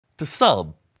To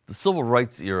some, the civil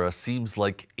rights era seems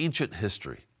like ancient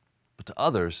history, but to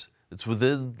others, it's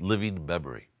within living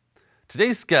memory.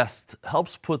 Today's guest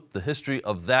helps put the history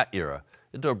of that era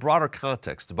into a broader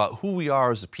context about who we are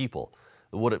as a people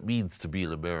and what it means to be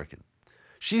an American.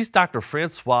 She's Dr.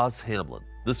 Françoise Hamlin,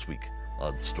 this week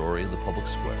on Story in the Public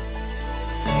Square.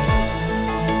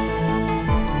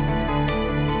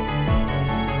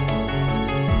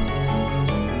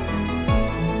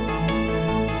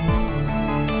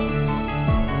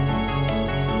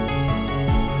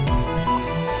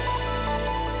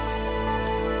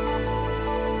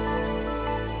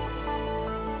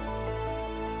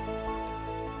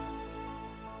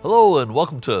 Hello and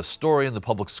welcome to Story in the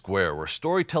Public Square, where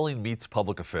storytelling meets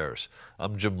public affairs.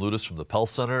 I'm Jim Ludis from the Pell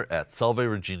Center at Salve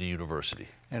Regina University.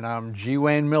 And I'm G.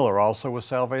 Wayne Miller, also with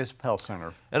Salve's Pell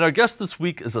Center. And our guest this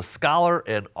week is a scholar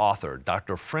and author.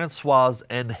 Dr. Françoise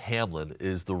N. Hamlin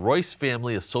is the Royce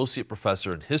Family Associate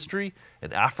Professor in History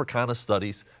and Africana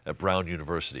Studies at Brown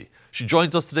University. She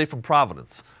joins us today from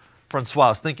Providence.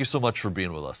 Françoise, thank you so much for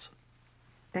being with us.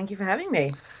 Thank you for having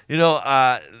me.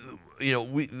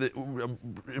 I'm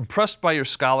impressed by your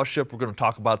scholarship. We're going to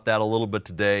talk about that a little bit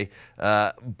today.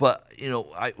 But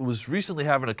I was recently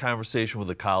having a conversation with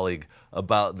a colleague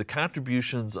about the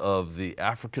contributions of the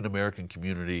African American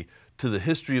community to the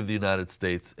history of the United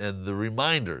States and the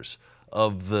reminders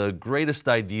of the greatest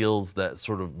ideals that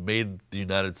sort of made the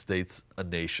United States a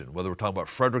nation, whether we're talking about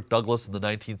Frederick Douglass in the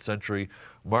 19th century,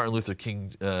 Martin Luther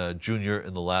King Jr.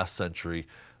 in the last century.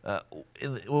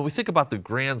 When we think about the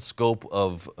grand scope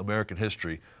of American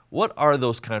history, what are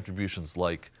those contributions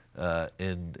like from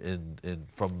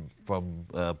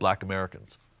Black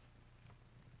Americans?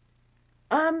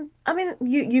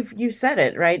 You've said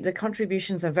it, right? The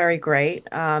contributions are very great,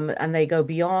 and they go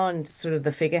beyond sort of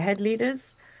the figurehead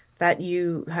leaders that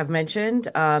you have mentioned.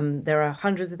 There are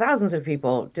hundreds of thousands of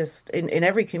people just in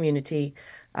every community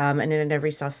and in every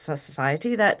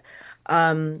society that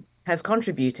has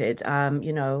contributed.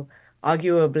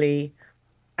 Arguably,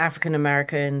 African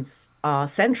Americans are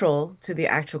central to the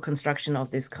actual construction of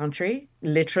this country,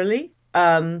 literally.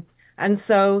 And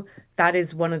so that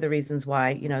is one of the reasons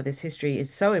why, this history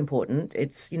is so important.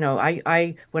 It's,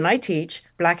 when I teach,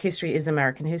 Black history is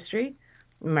American history.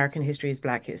 American history is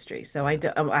Black history. So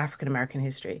African American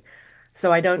history.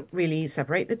 So I don't really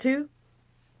separate the two.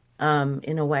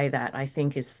 In a way that I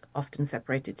think is often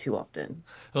separated too often.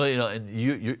 Well, and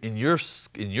you in your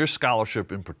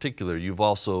scholarship in particular, you've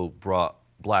also brought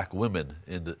Black women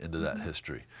into that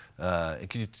history. And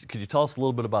could you tell us a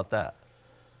little bit about that?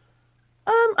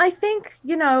 I think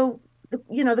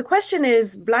the question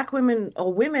is, Black women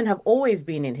or women have always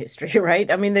been in history, right?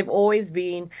 I mean, they've always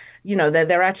been,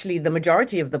 they're actually the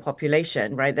majority of the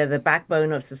population, right? They're the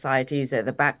backbone of societies. They're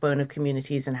the backbone of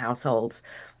communities and households.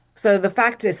 So the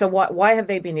fact is, why have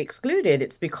they been excluded?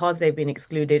 It's because they've been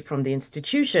excluded from the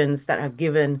institutions that have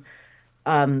given,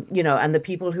 and the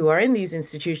people who are in these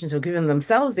institutions have given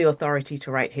themselves the authority to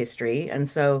write history. And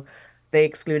so they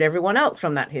exclude everyone else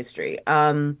from that history.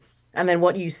 And then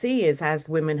what you see is, as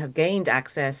women have gained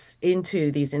access into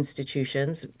these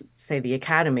institutions, say the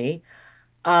academy,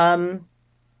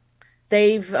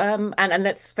 they've and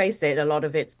let's face it, a lot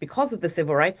of it's because of the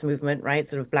civil rights movement, right?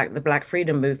 Sort of the Black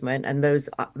freedom movement and those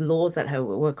laws that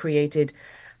were created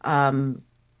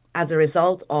as a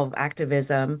result of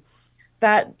activism,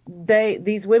 that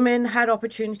these women had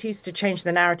opportunities to change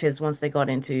the narratives once they got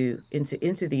into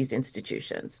these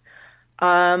institutions,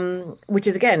 which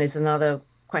is another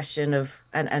question of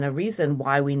and a reason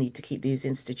why we need to keep these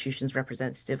institutions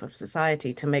representative of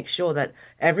society, to make sure that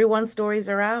everyone's stories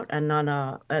are out and none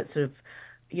are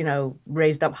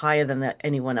raised up higher than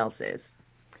anyone else is.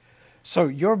 So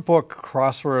your book,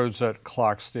 Crossroads at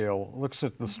Clarksdale, looks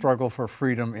at the struggle for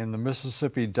freedom in the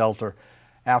Mississippi Delta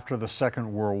after the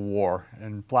Second World War.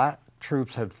 And Black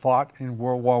troops had fought in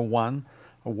World War I,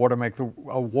 a war to make the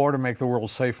world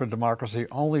safe for democracy,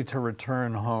 only to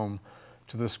return home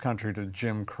to this country, to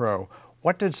Jim Crow.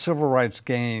 What did civil rights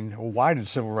gain, or why did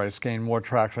civil rights gain more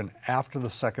traction after the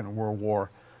Second World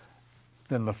War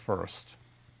than the first?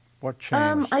 What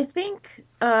changed? I think,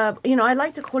 I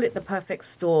like to call it the perfect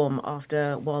storm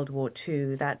after World War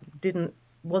II that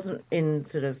wasn't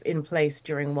in place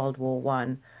during World War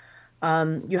I.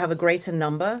 You have a greater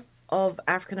number of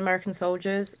African American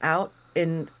soldiers out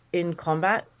in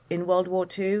combat in World War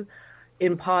II,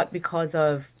 in part because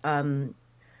of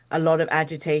a lot of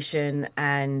agitation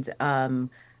and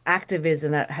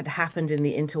activism that had happened in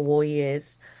the interwar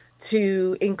years,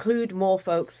 to include more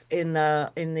folks in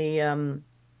the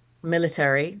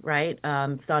military, right?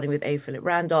 Starting with A. Philip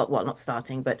Randolph, well, not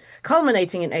starting, but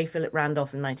culminating in A. Philip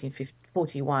Randolph in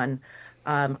 1941,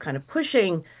 kind of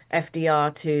pushing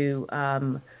FDR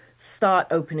to start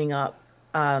opening up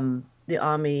the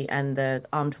army and the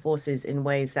armed forces in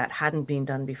ways that hadn't been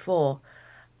done before.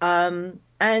 And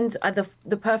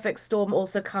the perfect storm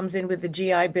also comes in with the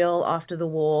GI Bill after the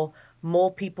war,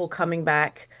 more people coming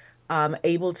back,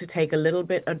 able to take a little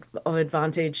bit of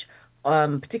advantage,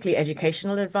 particularly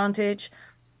educational advantage,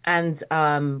 and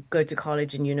go to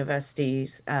college and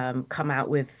universities, come out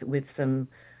with some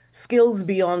skills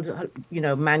beyond,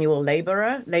 manual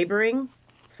laboring,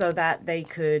 so that they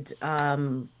could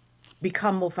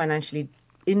become more financially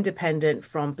independent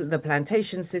from the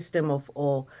plantation system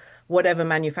or whatever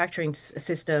manufacturing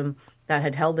system that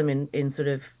had held them in sort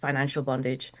of financial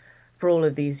bondage for all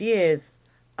of these years.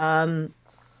 And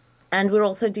we're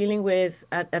also dealing with,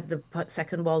 at the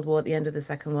Second World War, at the end of the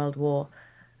Second World War,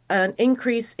 an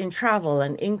increase in travel,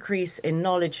 an increase in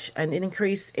knowledge, an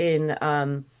increase in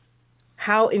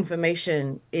how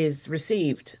information is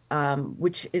received,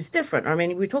 which is different. I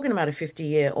mean, we're talking about a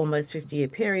 50-year, almost 50-year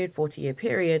period, 40-year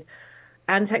period,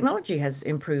 and technology has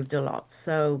improved a lot.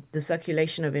 So the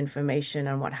circulation of information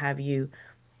and what have you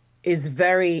is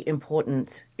very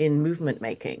important in movement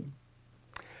making.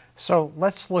 So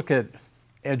let's look at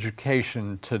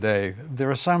education today.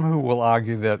 There are some who will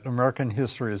argue that American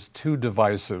history is too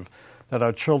divisive, that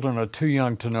our children are too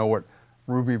young to know what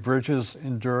Ruby Bridges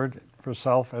endured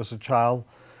herself as a child,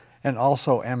 and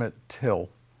also Emmett Till.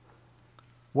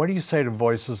 What do you say to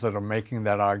voices that are making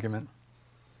that argument?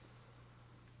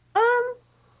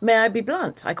 May I be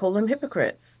blunt? I call them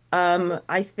hypocrites.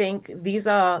 I think these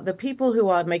are the people who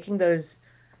are making those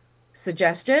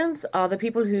suggestions are the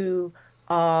people who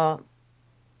are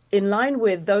in line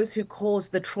with those who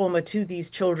caused the trauma to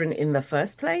these children in the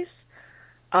first place.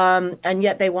 And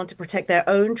yet they want to protect their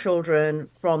own children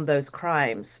from those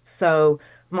crimes. So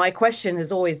my question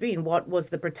has always been, what was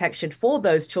the protection for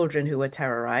those children who were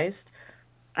terrorized?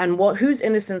 And whose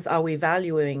innocence are we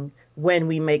valuing when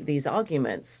we make these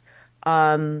arguments?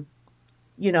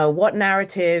 What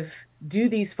narrative do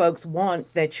these folks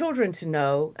want their children to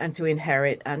know and to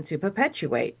inherit and to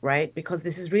perpetuate, right? Because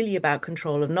this is really about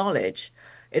control of knowledge.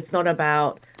 It's not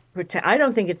about I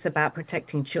don't think it's about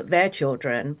protecting their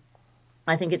children.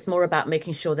 I think it's more about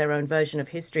making sure their own version of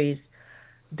histories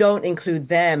don't include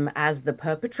them as the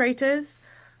perpetrators.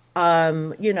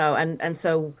 And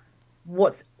so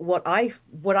what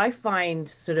I find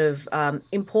sort of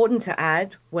important to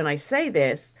add when I say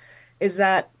this is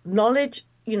that knowledge,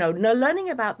 learning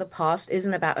about the past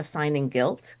isn't about assigning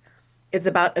guilt. It's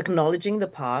about acknowledging the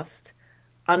past,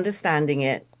 understanding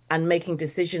it, and making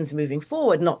decisions moving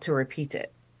forward not to repeat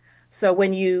it. So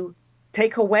when you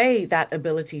take away that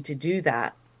ability to do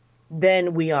that,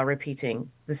 then we are repeating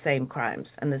the same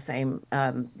crimes and the same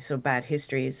sort of bad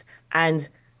histories, and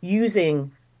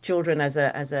using children as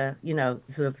a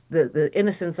sort of the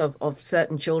innocence of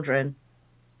certain children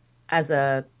as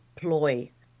a ploy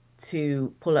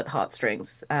to pull at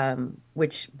heartstrings,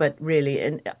 but really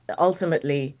and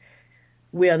ultimately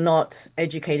we are not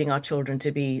educating our children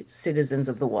to be citizens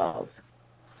of the world.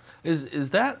 Is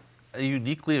that a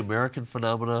uniquely American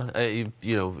phenomena?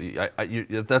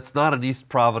 That's not an East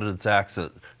Providence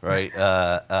accent, right?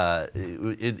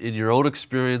 In your own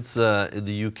experience in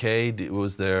the UK,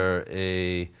 was there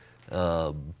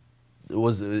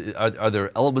are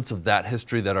there elements of that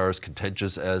history that are as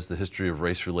contentious as the history of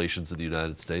race relations in the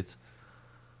United States?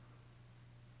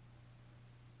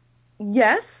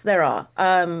 Yes, there are.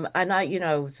 And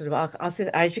sort of our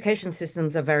education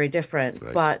systems are very different.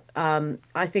 Right. But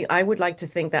I think I would like to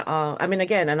think that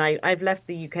I've left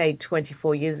the UK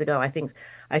 24 years ago. I think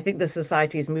the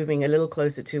society is moving a little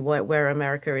closer to where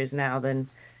America is now than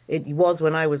it was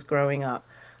when I was growing up.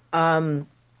 And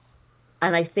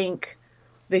I think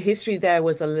the history there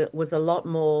was a lot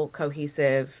more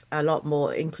cohesive, a lot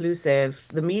more inclusive.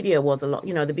 The media was a lot,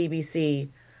 the BBC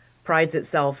prides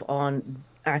itself on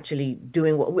actually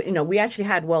doing we actually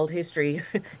had world history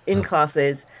in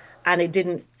classes, and it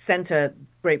didn't center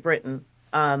Great Britain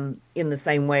in the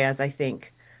same way as I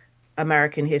think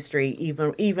American history,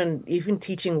 even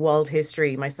teaching world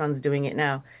history. My son's doing it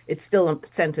now. It still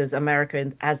centers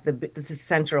America as the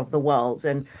center of the world.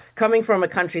 And coming from a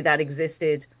country that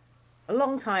existed a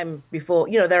long time before,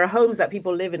 there are homes that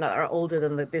people live in that are older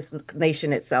than this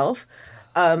nation itself.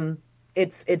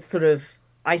 It's sort of,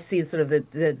 I see sort of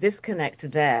the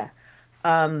disconnect there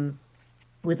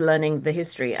with learning the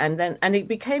history. And it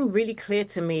became really clear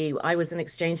to me. I was an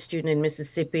exchange student in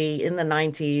Mississippi in the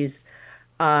 90s,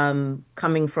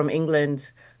 coming from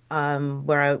England,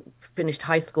 where I finished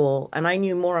high school. And I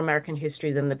knew more American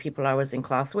history than the people I was in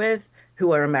class with who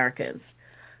were Americans.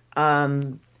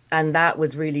 And that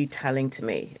was really telling to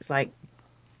me. It's like,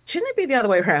 shouldn't it be the other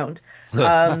way around?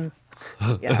 Yeah.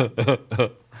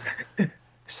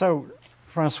 So,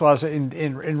 Françoise,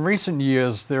 in recent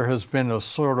years, there has been a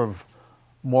sort of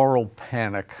moral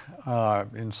panic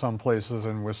in some places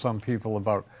and with some people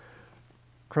about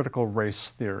critical race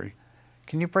theory.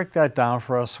 Can you break that down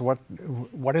for us?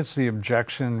 What is the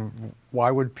objection?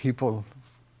 Why would people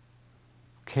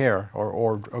care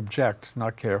or object,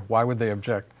 not care? Why would they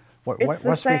object?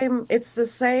 It's the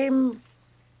same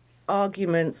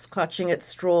arguments clutching at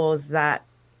straws that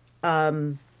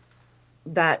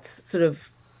that sort of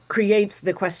creates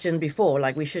the question before,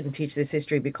 like we shouldn't teach this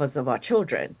history because of our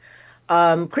children.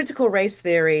 Critical race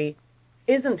theory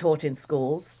isn't taught in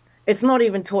schools. It's not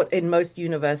even taught in most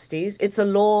universities. It's a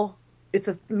lawyery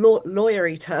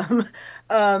term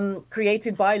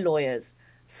created by lawyers.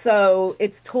 So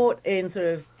it's taught in sort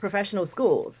of professional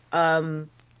schools. And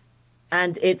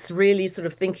it's really sort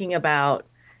of thinking about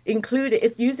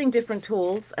it's using different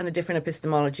tools and a different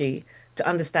epistemology to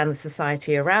understand the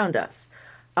society around us.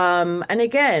 And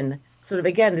again,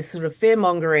 this sort of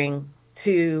fear-mongering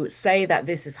to say that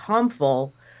this is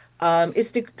harmful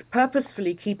is to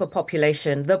purposefully keep the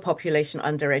population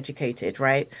undereducated,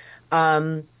 right?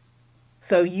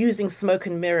 So using smoke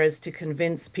and mirrors to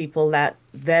convince people that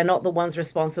they're not the ones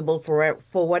responsible for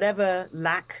whatever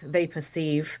lack they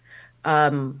perceive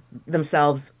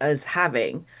themselves as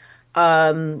having,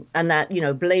 and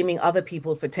that, blaming other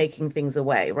people for taking things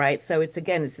away, right? So it's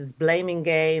this blaming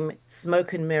game,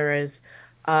 smoke and mirrors,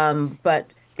 but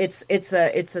it's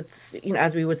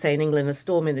as we would say in England, a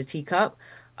storm in a teacup,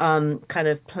 kind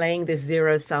of playing this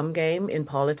zero-sum game in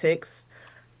politics,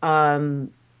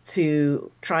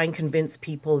 to try and convince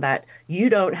people that you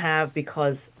don't have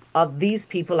because of these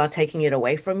people are taking it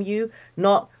away from you,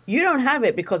 not you don't have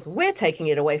it because we're taking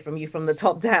it away from you from the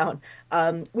top down,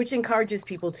 which encourages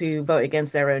people to vote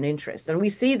against their own interests. And we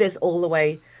see this all the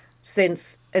way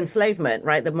since enslavement,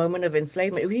 right? The moment of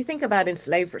enslavement. If you think about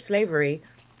slavery,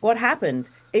 what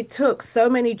happened? It took so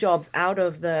many jobs out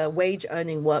of the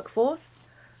wage-earning workforce.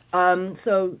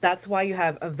 So that's why you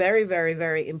have a very, very,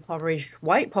 very impoverished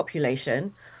white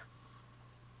population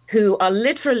who are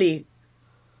literally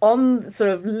on sort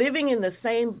of living in the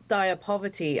same dire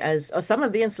poverty as, or some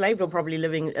of the enslaved were probably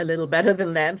living a little better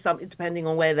than them, some depending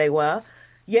on where they were.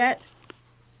 Yet,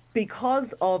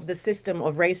 because of the system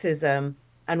of racism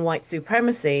and white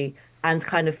supremacy and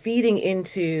kind of feeding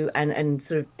into and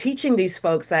sort of teaching these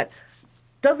folks that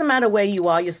doesn't matter where you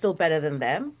are, you're still better than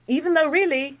them, even though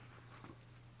really,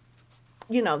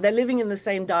 they're living in the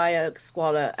same dire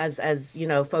squalor as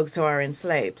folks who are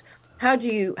enslaved. How do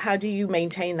you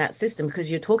maintain that system?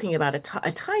 Because you're talking about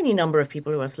a tiny number of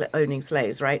people who are owning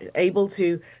slaves, right? Able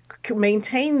to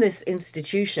maintain this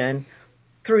institution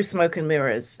through smoke and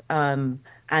mirrors, and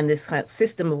this kind of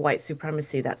system of white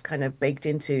supremacy that's kind of baked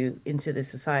into the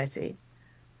society.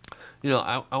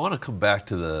 I want to come back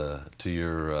to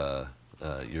your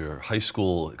high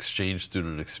school exchange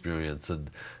student experience, and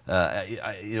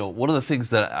one of the things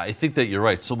that I think that you're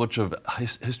right, so much of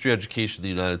history education in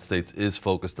the United States is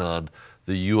focused on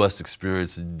the U.S.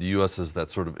 experience, and the U.S. as that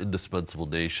sort of indispensable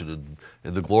nation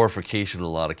and the glorification in a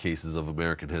lot of cases of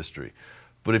American history.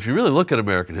 But if you really look at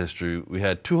American history, we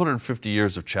had 250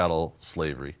 years of chattel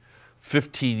slavery,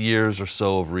 15 years or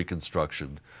so of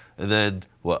Reconstruction, and then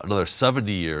another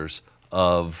 70 years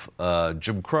of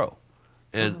Jim Crow.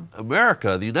 And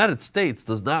America, the United States,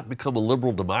 does not become a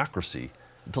liberal democracy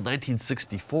until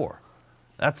 1964.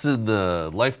 That's in the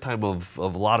lifetime of a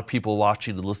lot of people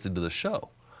watching and listening to the show.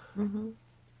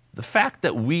 The fact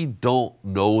that we don't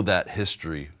know that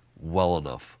history well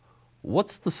enough,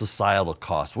 what's the societal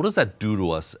cost? What does that do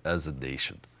to us as a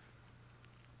nation?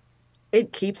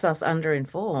 It keeps us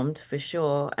underinformed, for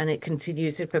sure, and it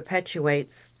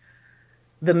perpetuates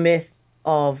the myth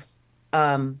of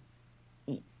the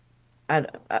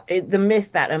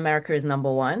myth that America is number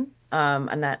one,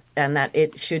 and that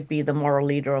it should be the moral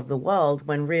leader of the world,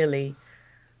 when really,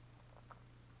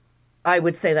 I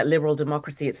would say that liberal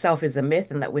democracy itself is a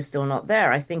myth and that we're still not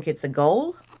there. I think it's a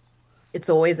goal. It's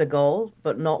always a goal,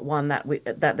 but not one that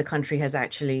the country has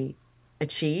actually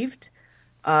achieved.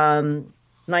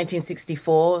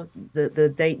 1964, the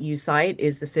date you cite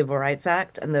is the Civil Rights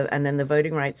Act, and then the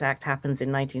Voting Rights Act happens in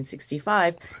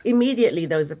 1965. Immediately,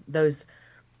 those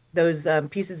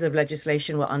pieces of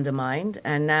legislation were undermined,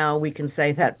 and now we can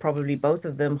say that probably both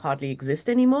of them hardly exist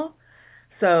anymore.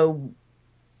 So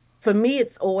for me,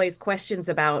 it's always questions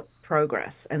about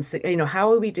progress and,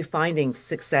 how are we defining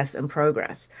success and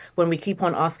progress when we keep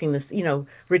on asking this,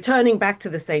 returning back to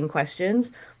the same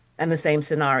questions and the same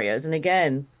scenarios. And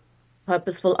again,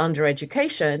 purposeful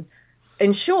undereducation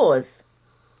ensures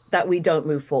that we don't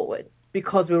move forward.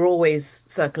 because we're always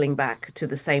circling back to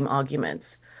the same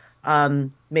arguments.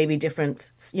 Maybe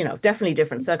different, definitely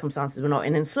different circumstances. We're not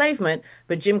in enslavement,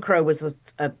 but Jim Crow was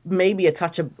maybe a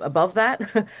touch above that.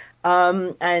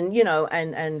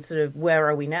 And sort of where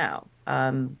are we now?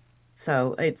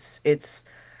 So it's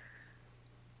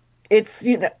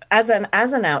as an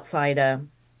outsider,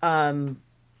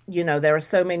 there are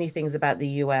so many things about the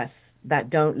US that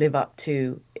don't live up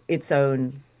to its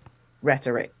own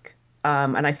rhetoric.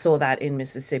 And I saw that in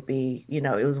Mississippi. It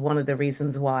was one of the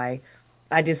reasons why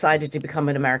I decided to become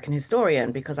an American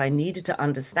historian, because I needed to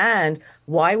understand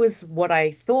why was what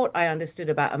I thought I understood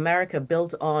about America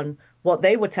built on what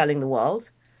they were telling the world,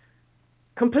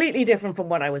 completely different from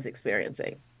what I was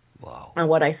experiencing. Wow. And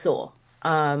what I saw.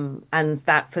 And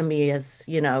that for me has,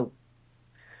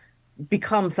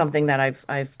 become something that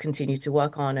I've continued to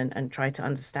work on and try to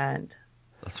understand.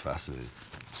 That's fascinating.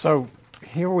 So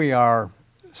here we are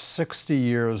 60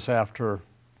 years after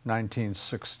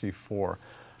 1964.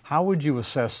 How would you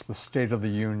assess the state of the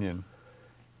Union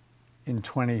in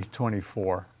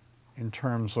 2024 in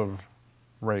terms of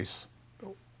race?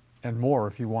 And more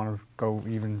if you want to go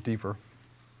even deeper.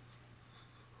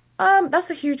 That's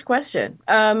a huge question.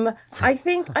 I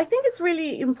think it's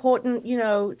really important,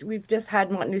 we've just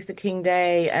had Martin Luther King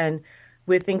Day and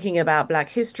we're thinking about Black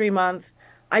History Month.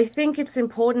 I think it's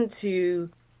important to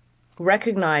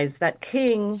recognize that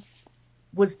King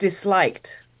was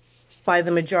disliked by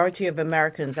the majority of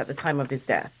Americans at the time of his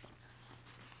death.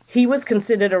 He was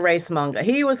considered a race monger.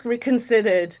 He was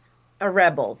considered a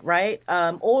rebel, right?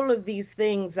 All of these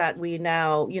things that we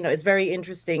now, it's very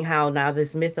interesting how now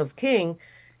this myth of King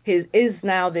is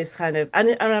now this kind of,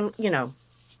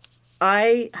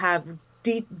 I have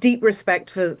deep respect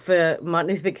for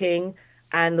Martin Luther King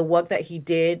and the work that he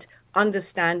did,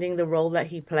 understanding the role that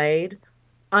he played,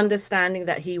 understanding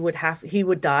that he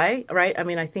would die, right? I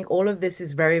mean, I think all of this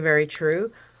is very, very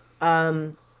true.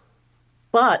 But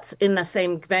in the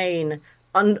same vein,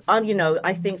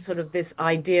 I think sort of this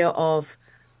idea of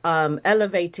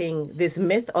elevating this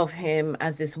myth of him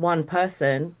as this one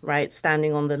person, right,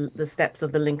 standing on the steps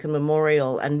of the Lincoln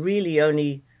Memorial and really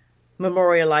only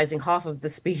memorializing half of the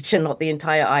speech and not the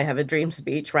entire I Have a Dream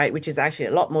speech, right, which is actually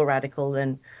a lot more radical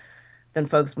than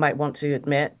folks might want to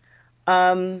admit.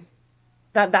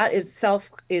 That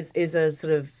itself is a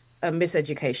sort of a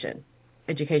miseducation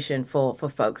for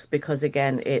folks, because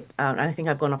again, I think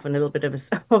I've gone off on a little bit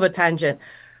of a tangent,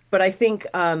 but I think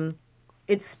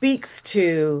it speaks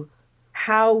to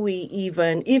how we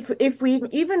even if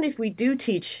we do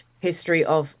teach history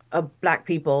of Black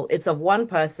people, it's of one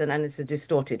person and it's a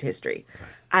distorted history, right.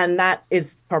 And that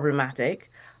is problematic,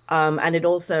 and it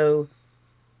also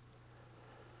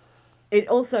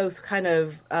kind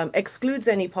of excludes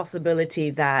any possibility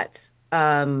that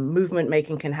movement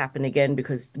making can happen again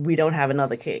because we don't have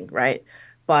another king, right?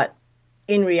 But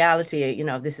in reality,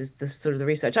 this is the sort of the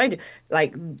research I do.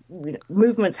 Like,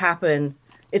 movements happen.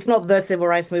 It's not the civil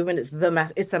rights movement.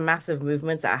 It's a massive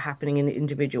movements that are happening in the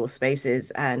individual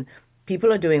spaces, and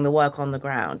people are doing the work on the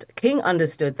ground. King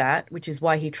understood that, which is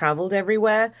why he traveled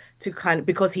everywhere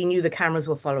because he knew the cameras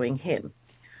were following him.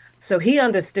 So he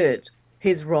understood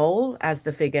his role as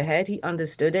the figurehead. He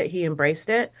understood it. He embraced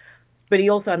it. But he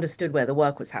also understood where the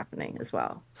work was happening as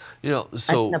well.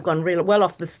 So I've gone really well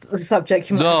off the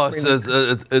subject. No,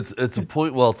 it's a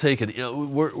point well taken.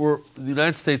 We're the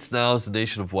United States now is a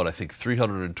nation of what I think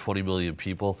 320 million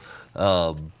people.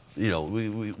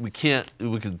 We can't.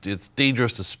 It's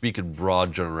dangerous to speak in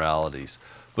broad generalities.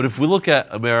 But if we look at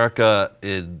America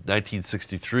in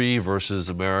 1963 versus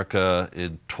America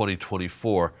in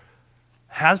 2024,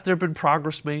 has there been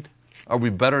progress made? Are we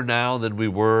better now than we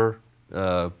were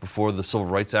before the Civil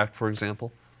Rights Act, for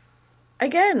example?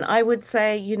 Again, I would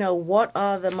say, what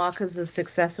are the markers of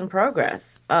success and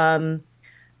progress?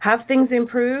 Have things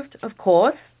improved? Of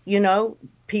course.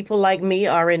 People like me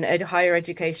are in higher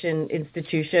education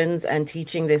institutions and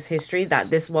teaching this history that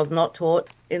this was not taught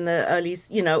in the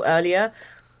earlier.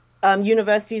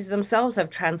 Universities themselves have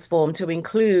transformed to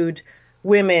include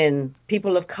women,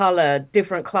 people of color,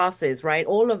 different classes, right?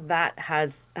 All of that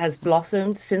has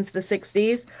blossomed since the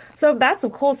 60s. So that's,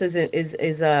 of course,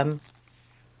 is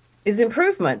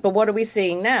improvement. But what are we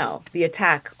seeing now? The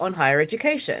attack on higher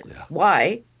education. Yeah.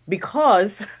 Why?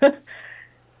 Because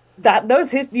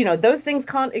those things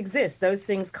can't exist. Those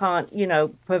things can't,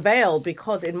 prevail,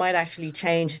 because it might actually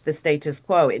change the status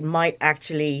quo. It might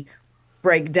actually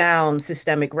break down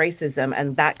systemic racism,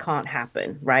 and that can't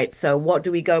happen, right? So what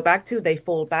do we go back to? They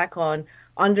fall back on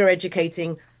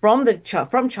undereducating from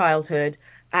childhood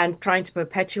and trying to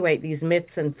perpetuate these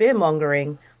myths and fear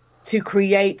mongering to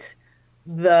create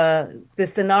the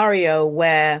scenario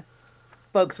where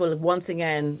folks will once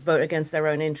again vote against their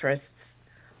own interests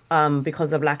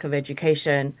because of lack of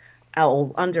education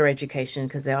or undereducation,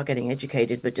 because they are getting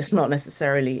educated, but just not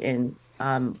necessarily in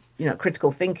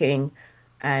critical thinking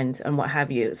and what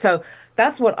have you. So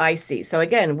that's what I see. So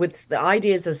again, with the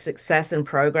ideas of success and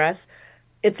progress,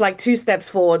 it's like 2 steps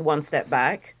forward, 1 step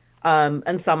back.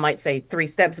 And some might say 3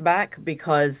 steps back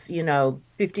because,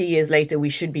 50 years later, we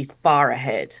should be far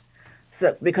ahead.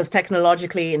 So because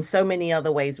technologically, in so many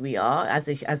other ways, we are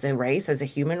as a race, as a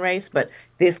human race, but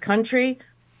this country,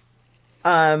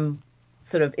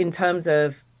 sort of in terms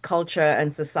of culture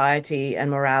and society and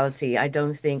morality, I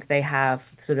don't think they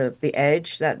have sort of the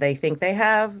edge that they think they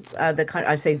have.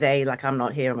 I say they, like I'm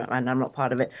not here and I'm not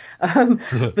part of it.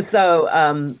 But so,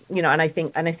 and I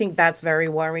think that's very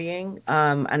worrying.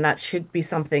 And that should be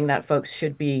something that folks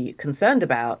should be concerned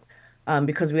about,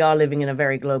 because we are living in a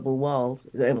very a global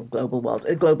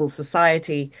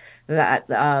society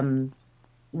that,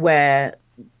 where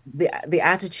the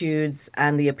attitudes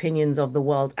and the opinions of the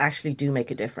world actually do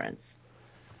make a difference.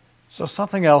 So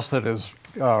something else that is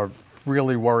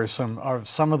really worrisome are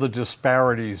some of the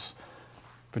disparities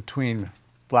between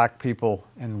black people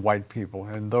and white people,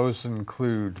 and those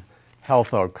include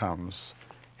health outcomes,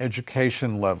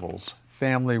 education levels,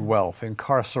 family wealth,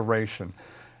 incarceration.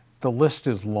 The list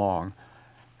is long,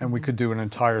 and we could do an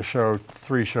entire show,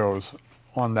 3 shows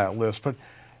on that list. But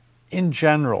in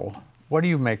general, what do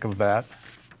you make of that?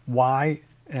 Why,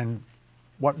 and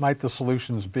what might the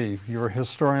solutions be? You're a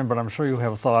historian, but I'm sure you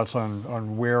have thoughts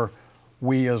on where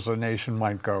we as a nation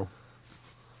might go.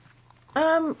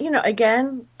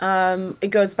 Again, it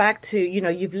goes back to,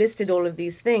 you've listed all of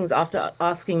these things after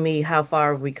asking me how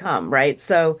far have we come, right?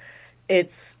 So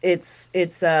it's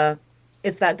that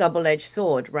double-edged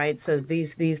sword, right? So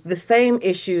the same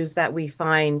issues that we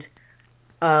find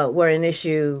were an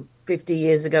issue 50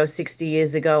 years ago, 60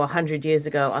 years ago, 100 years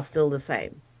ago are still the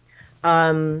same.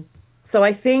 So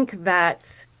I think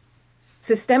that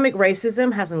systemic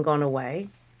racism hasn't gone away.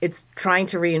 It's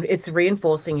it's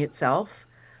reinforcing itself.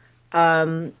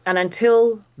 And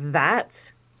until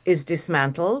that is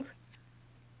dismantled,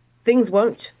 things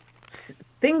won't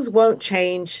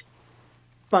change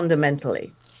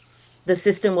fundamentally. The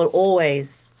system will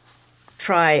always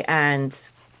try and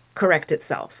correct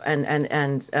itself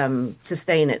and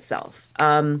sustain itself.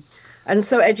 And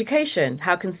so education,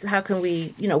 how can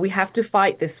we, we have to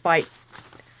fight this fight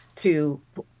to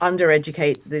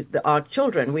undereducate our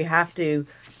children. We have to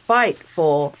fight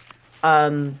for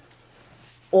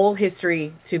all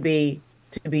history to be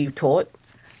taught,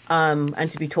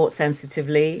 and to be taught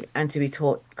sensitively and to be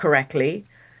taught correctly.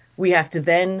 We have to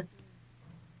then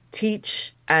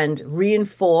teach and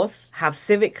reinforce, have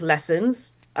civic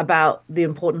lessons about the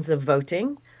importance of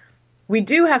voting. We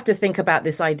do have to think about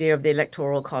this idea of the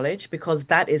Electoral College, because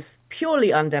that is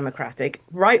purely undemocratic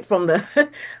right from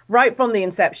the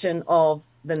inception of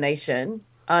the nation.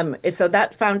 So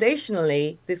that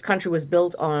foundationally, this country was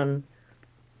built on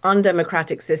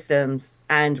undemocratic systems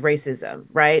and racism,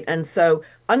 right? And so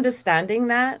understanding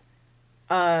that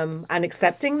and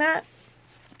accepting that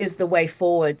is the way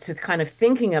forward to kind of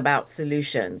thinking about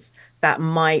solutions that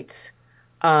might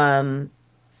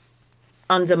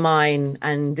undermine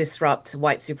and disrupt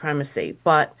white supremacy.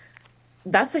 But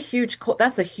that's a huge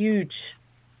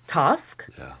task.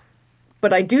 Yeah.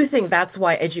 But I do think that's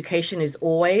why education is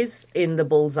always in the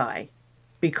bullseye,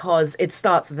 because it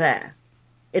starts there.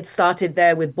 It started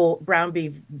there with Brown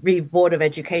v. Board of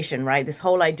Education, right? This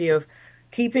whole idea of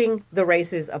keeping the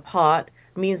races apart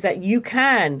means that you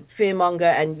can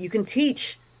fearmonger and you can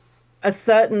teach a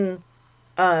certain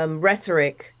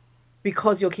rhetoric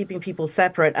because you're keeping people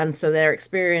separate, and so their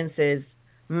experiences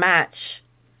match,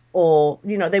 or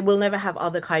they will never have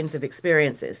other kinds of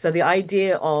experiences. So the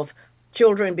idea of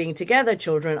children being together,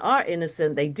 children are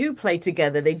innocent, they do play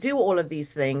together, they do all of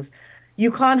these things.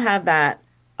 You can't have that,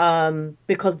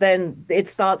 because then it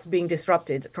starts being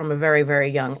disrupted from a very, very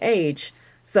young age.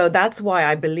 So that's why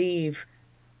I believe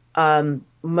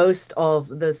most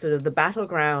of the sort of the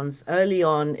battlegrounds early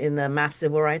on in the mass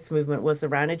civil rights movement was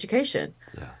around education.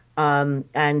 Yeah.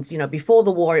 And before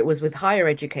the war, it was with higher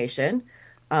education,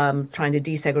 trying to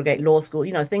desegregate law school,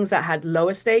 things that had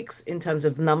lower stakes in terms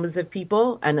of numbers of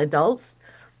people and adults.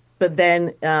 But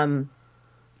then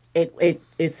it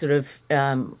sort of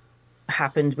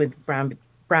happened with Brown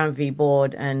v.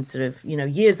 Board and sort of,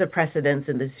 years of precedence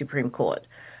in the Supreme Court.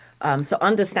 So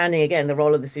understanding, again, the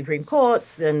role of the Supreme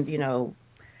Courts and,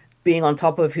 being on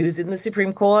top of who's in the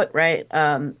Supreme Court, right?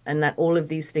 And that all of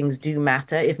these things do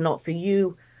matter, if not for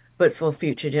you, but for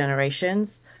future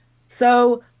generations.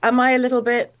 So am I a little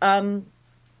bit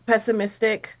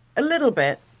pessimistic? A little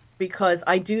bit, because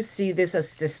I do see this as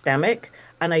systemic,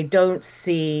 and I don't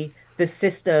see the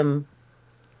system.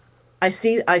 I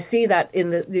see that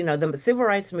in the the civil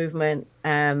rights movement,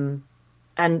 and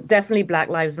definitely Black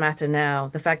Lives Matter now.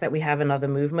 The fact that we have another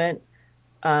movement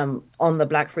on the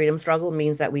Black freedom struggle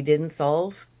means that we didn't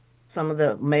solve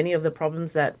many of the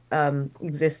problems that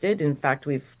existed. In fact,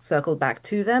 we've circled back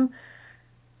to them.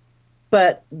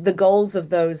 But the goals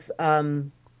of those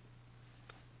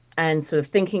and sort of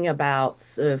thinking about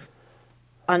sort of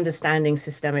understanding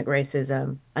systemic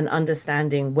racism and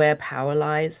understanding where power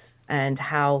lies and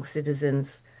how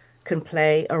citizens can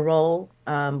play a role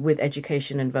with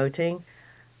education and voting,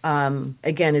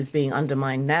 again, is being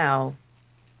undermined now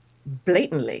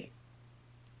blatantly.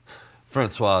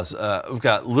 Françoise, we've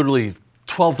got literally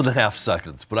 12 and a half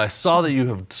seconds, but I saw that you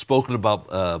have spoken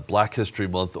about Black History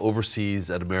Month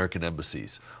overseas at American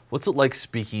embassies. What's it like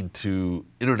speaking to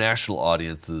international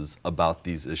audiences about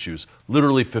these issues?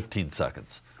 Literally 15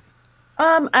 seconds.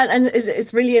 And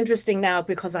it's really interesting now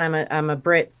because I'm a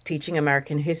Brit teaching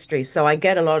American history, so I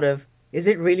get a lot of, is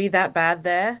it really that bad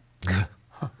there?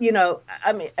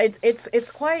 I mean,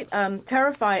 it's quite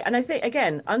terrifying. And I think,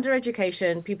 again, under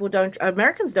education,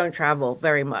 Americans don't travel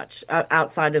very much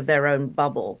outside of their own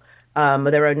bubble,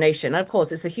 or their own nation. And of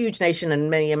course, it's a huge nation, and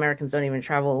many Americans don't even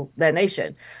travel their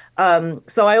nation.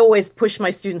 So I always push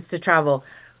my students to travel.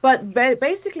 But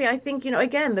basically, I think,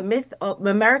 again, the myth of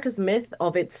America's myth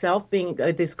of itself being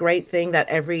this great thing that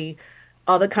every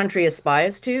other country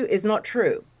aspires to is not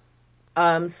true.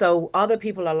 So other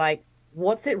people are like,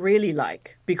 what's it really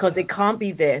like? Because it can't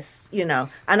be this,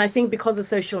 And I think because of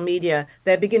social media,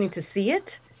 they're beginning to see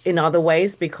it in other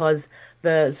ways because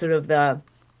the sort of the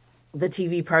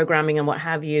TV programming and what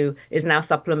have you is now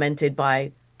supplemented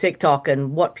by TikTok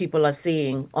and what people are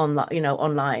seeing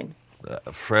online.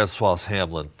 Françoise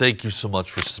Hamlin, thank you so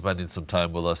much for spending some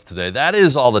time with us today. That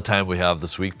is all the time we have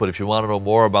this week, but if you want to know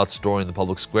more about Story in the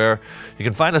Public Square, you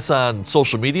can find us on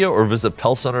social media or visit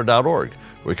pellcenter.org,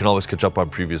 where you can always catch up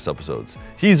on previous episodes.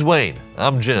 He's Wayne,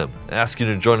 I'm Jim, asking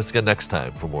you to join us again next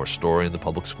time for more Story in the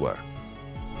Public Square.